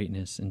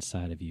greatness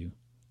inside of you.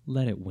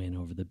 Let it win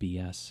over the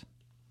BS.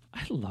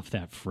 I love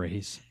that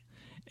phrase.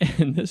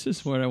 And this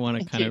is what I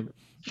want to kind of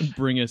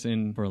bring us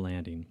in for a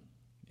landing.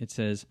 It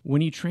says,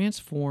 when you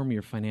transform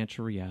your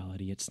financial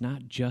reality, it's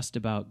not just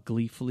about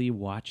gleefully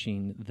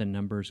watching the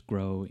numbers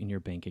grow in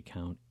your bank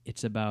account.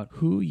 It's about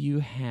who you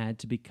had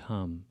to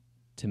become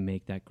to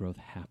make that growth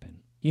happen.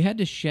 You had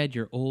to shed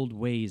your old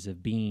ways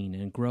of being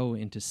and grow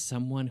into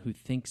someone who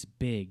thinks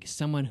big,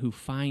 someone who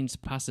finds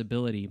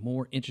possibility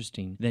more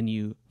interesting than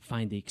you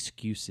find the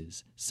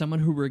excuses,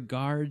 someone who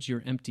regards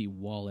your empty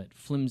wallet,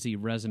 flimsy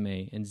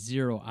resume, and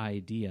zero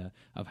idea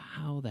of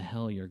how the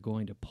hell you're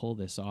going to pull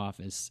this off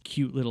as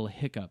cute little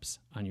hiccups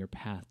on your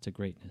path to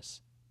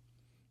greatness.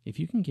 If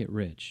you can get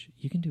rich,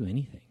 you can do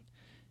anything.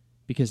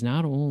 Because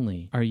not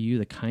only are you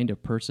the kind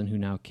of person who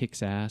now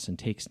kicks ass and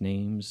takes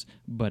names,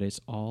 but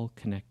it's all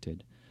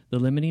connected. The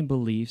limiting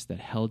beliefs that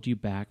held you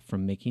back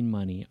from making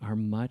money are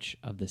much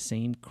of the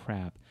same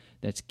crap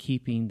that's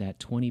keeping that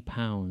 20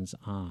 pounds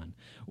on,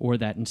 or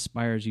that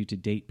inspires you to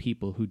date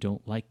people who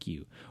don't like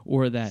you,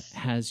 or that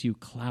has you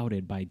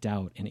clouded by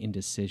doubt and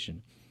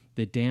indecision.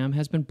 The dam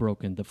has been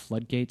broken, the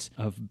floodgates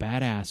of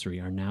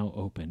badassery are now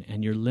open,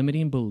 and your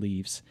limiting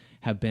beliefs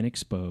have been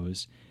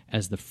exposed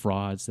as the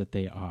frauds that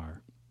they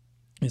are.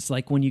 It's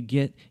like when you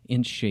get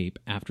in shape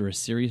after a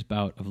serious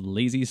bout of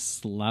lazy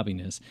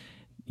slobbiness.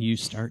 You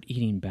start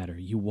eating better,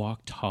 you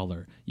walk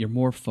taller, you're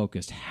more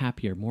focused,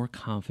 happier, more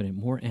confident,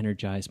 more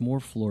energized, more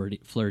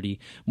flirty,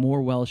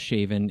 more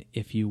well-shaven.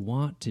 If you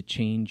want to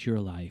change your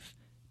life,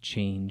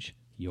 change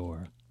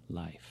your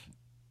life.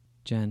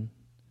 Jen,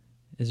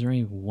 is there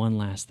any one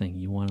last thing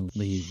you want to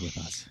leave with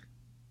us?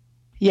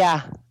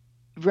 Yeah.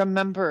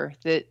 Remember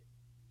that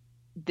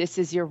this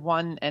is your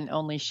one and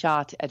only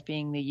shot at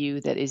being the you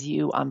that is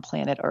you on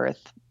planet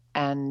Earth,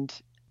 and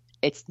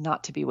it's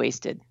not to be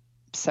wasted.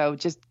 So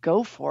just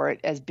go for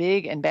it, as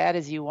big and bad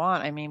as you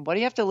want. I mean, what do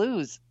you have to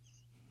lose?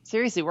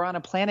 Seriously, we're on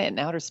a planet in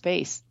outer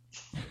space.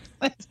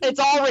 It's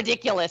all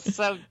ridiculous.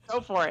 So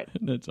go for it.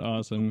 That's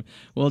awesome.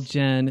 Well,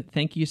 Jen,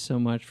 thank you so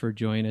much for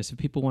joining us. If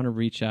people want to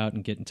reach out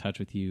and get in touch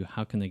with you,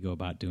 how can they go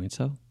about doing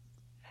so?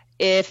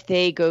 If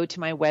they go to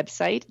my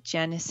website,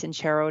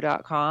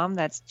 jensincero.com,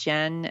 that's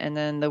Jen, and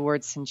then the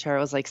word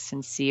Sincero is like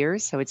sincere.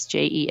 So it's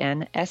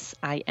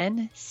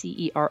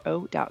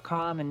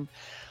JENSINCERO.com, and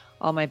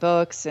all my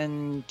books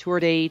and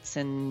tour dates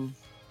and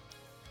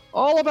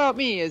all about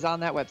me is on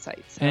that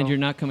website. So. And you're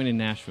not coming to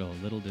Nashville.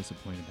 A little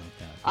disappointed about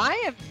that. I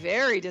am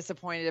very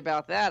disappointed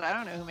about that. I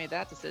don't know who made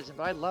that decision,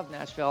 but I love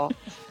Nashville.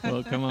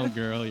 Well, come on,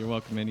 girl. You're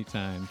welcome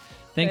anytime.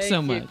 Thanks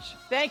so much.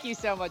 Thank you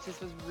so much. This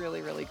was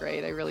really, really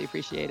great. I really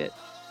appreciate it.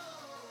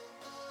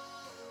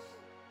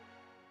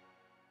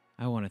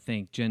 I want to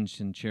thank Jen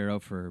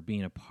Sincero for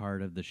being a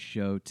part of the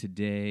show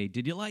today.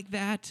 Did you like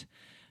that?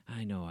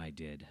 I know I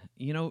did.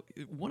 You know,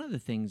 one of the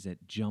things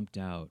that jumped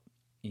out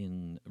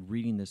in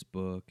reading this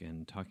book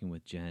and talking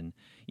with Jen,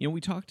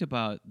 we talked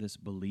about this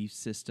belief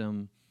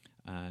system.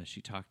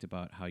 She talked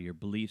about how your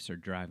beliefs are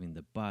driving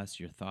the bus,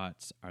 your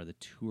thoughts are the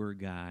tour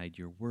guide,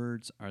 your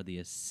words are the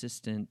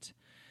assistant,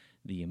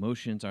 the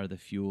emotions are the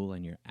fuel,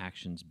 and your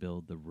actions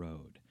build the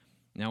road.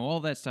 Now,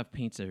 all that stuff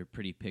paints a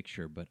pretty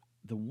picture, but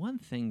the one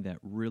thing that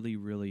really,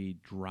 really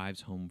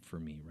drives home for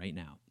me right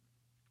now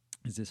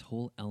is this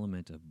whole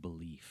element of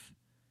belief.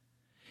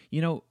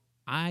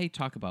 I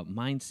talk about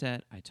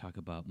mindset, I talk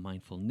about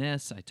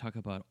mindfulness, I talk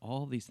about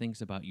all these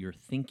things about your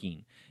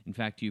thinking. In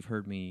fact, you've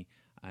heard me,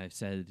 I've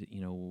said,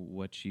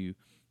 what you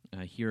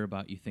hear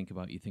about, you think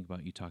about, you think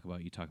about, you talk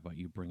about, you talk about,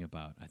 you bring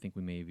about. I think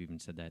we may have even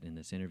said that in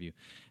this interview.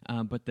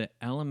 But the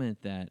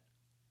element that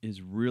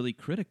is really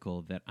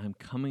critical that I'm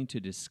coming to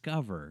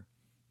discover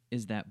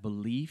is that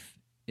belief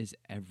is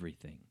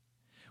everything.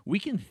 We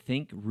can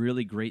think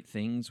really great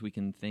things. We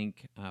can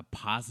think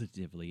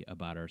positively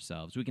about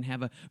ourselves. We can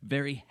have a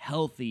very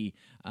healthy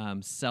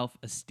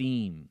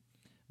self-esteem.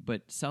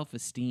 But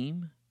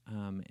self-esteem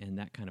and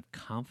that kind of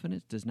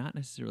confidence does not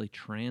necessarily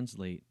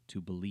translate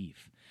to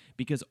belief,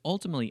 because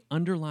ultimately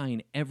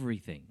underlying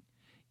everything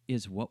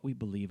is what we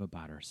believe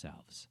about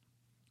ourselves.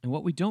 And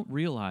what we don't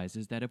realize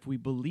is that if we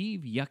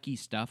believe yucky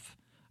stuff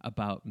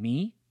about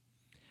me,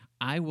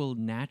 I will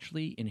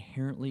naturally,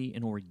 inherently,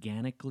 and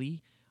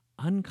organically,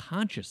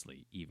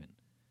 unconsciously even,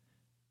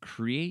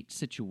 create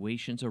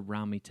situations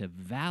around me to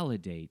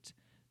validate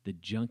the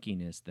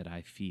junkiness that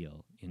I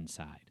feel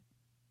inside.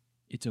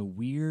 It's a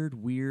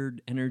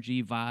weird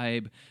energy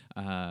vibe.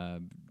 I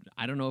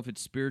don't know if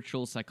it's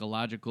spiritual,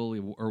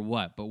 psychological, or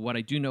what, but what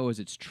I do know is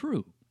it's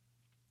true.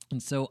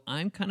 And so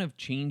I'm kind of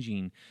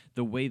changing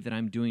the way that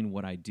I'm doing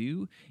what I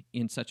do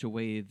in such a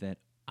way that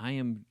I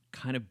am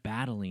kind of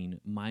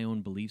battling my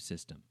own belief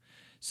system.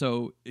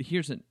 So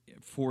here's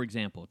for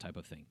example, type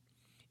of thing.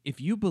 If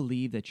you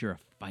believe that you're a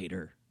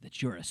fighter,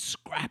 that you're a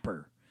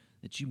scrapper,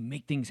 that you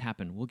make things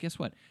happen, well, guess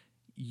what?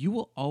 You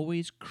will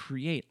always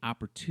create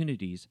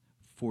opportunities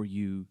for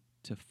you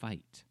to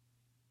fight.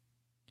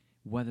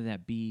 Whether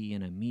that be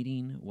in a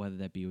meeting, whether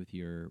that be with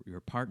your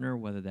partner,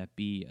 whether that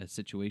be a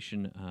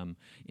situation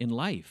in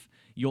life,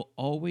 you'll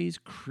always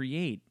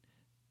create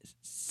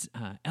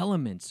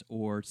elements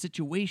or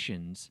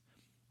situations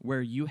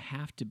where you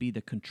have to be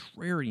the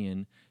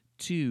contrarian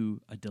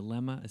to a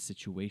dilemma, a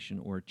situation,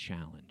 or a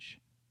challenge.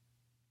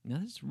 Now,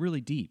 that's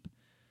really deep,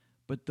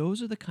 but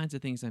those are the kinds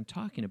of things I'm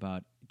talking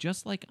about.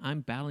 Just like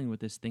I'm battling with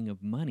this thing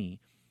of money,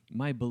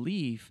 my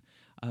belief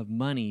of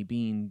money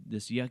being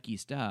this yucky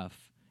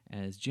stuff,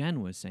 as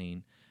Jen was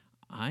saying,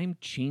 I'm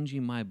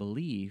changing my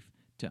belief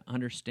to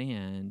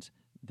understand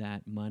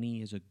that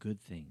money is a good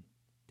thing,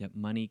 that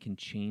money can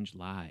change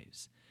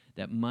lives,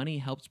 that money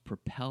helps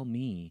propel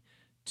me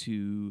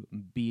to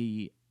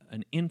be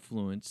an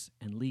influence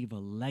and leave a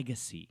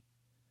legacy.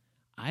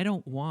 I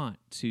don't want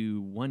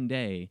to one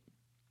day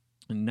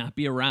not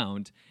be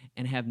around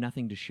and have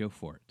nothing to show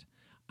for it.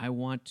 I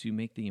want to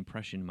make the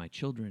impression to my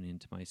children and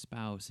to my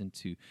spouse and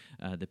to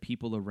the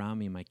people around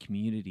me, my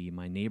community,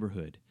 my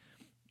neighborhood.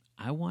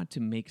 I want to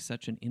make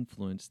such an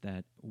influence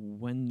that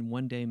when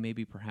one day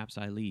maybe perhaps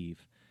I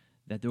leave,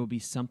 that there will be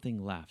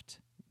something left,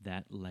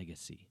 that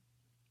legacy.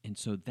 And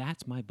so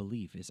that's my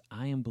belief, is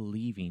I am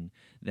believing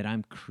that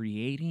I'm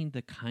creating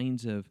the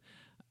kinds of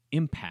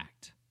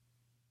impact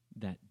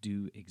that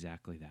do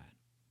exactly that.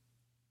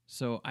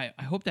 So I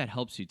hope that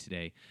helps you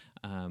today.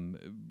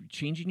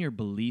 Changing your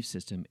belief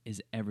system is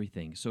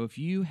everything. So if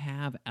you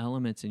have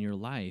elements in your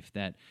life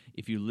that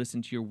if you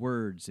listen to your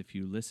words, if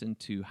you listen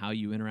to how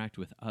you interact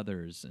with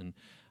others and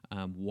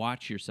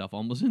watch yourself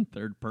almost in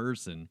third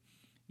person,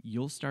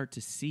 you'll start to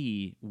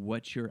see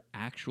what your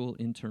actual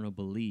internal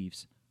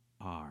beliefs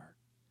are.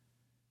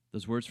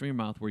 Those words from your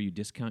mouth where you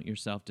discount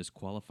yourself,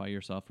 disqualify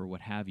yourself, or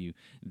what have you,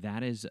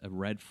 that is a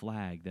red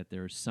flag that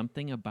there is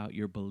something about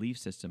your belief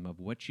system of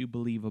what you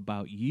believe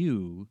about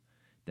you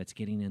that's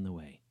getting in the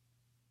way.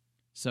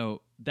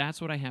 So that's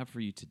what I have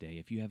for you today.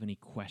 If you have any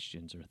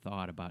questions or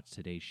thought about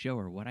today's show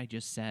or what I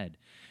just said,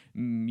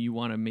 you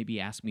want to maybe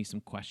ask me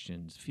some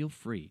questions, feel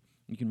free.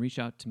 You can reach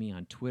out to me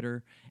on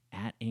Twitter.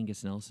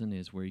 @AngusNelson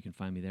is where you can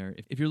find me there.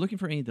 If you're looking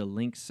for any of the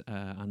links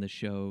on the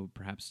show,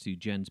 perhaps to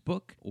Jen's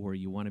book, or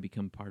you want to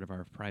become part of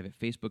our private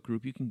Facebook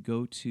group, you can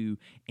go to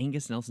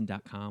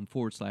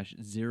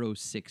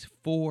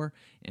angusnelson.com/064,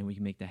 and we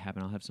can make that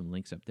happen. I'll have some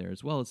links up there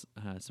as well as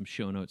some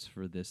show notes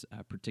for this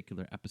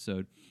particular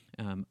episode.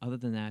 Other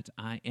than that,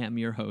 I am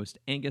your host,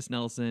 Angus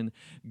Nelson.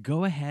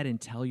 Go ahead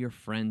and tell your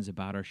friends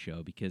about our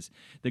show, because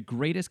the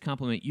greatest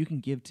compliment you can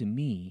give to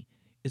me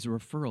is a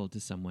referral to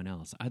someone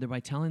else, either by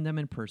telling them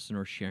in person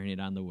or sharing it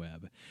on the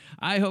web.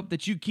 I hope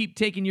that you keep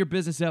taking your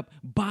business up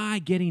by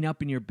getting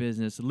up in your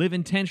business. Live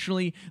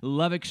intentionally,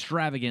 love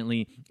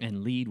extravagantly,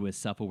 and lead with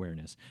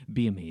self-awareness.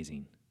 Be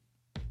amazing.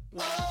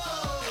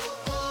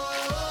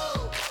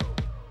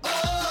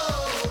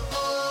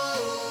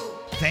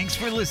 Thanks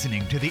for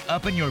listening to the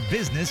Up in Your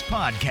Business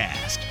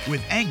podcast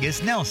with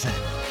Angus Nelson.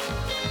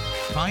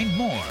 Find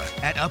more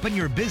at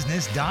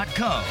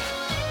upinyourbusiness.co.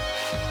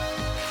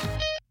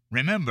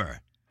 Remember,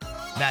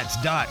 that's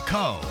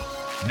 .co,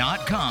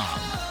 not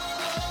 .com.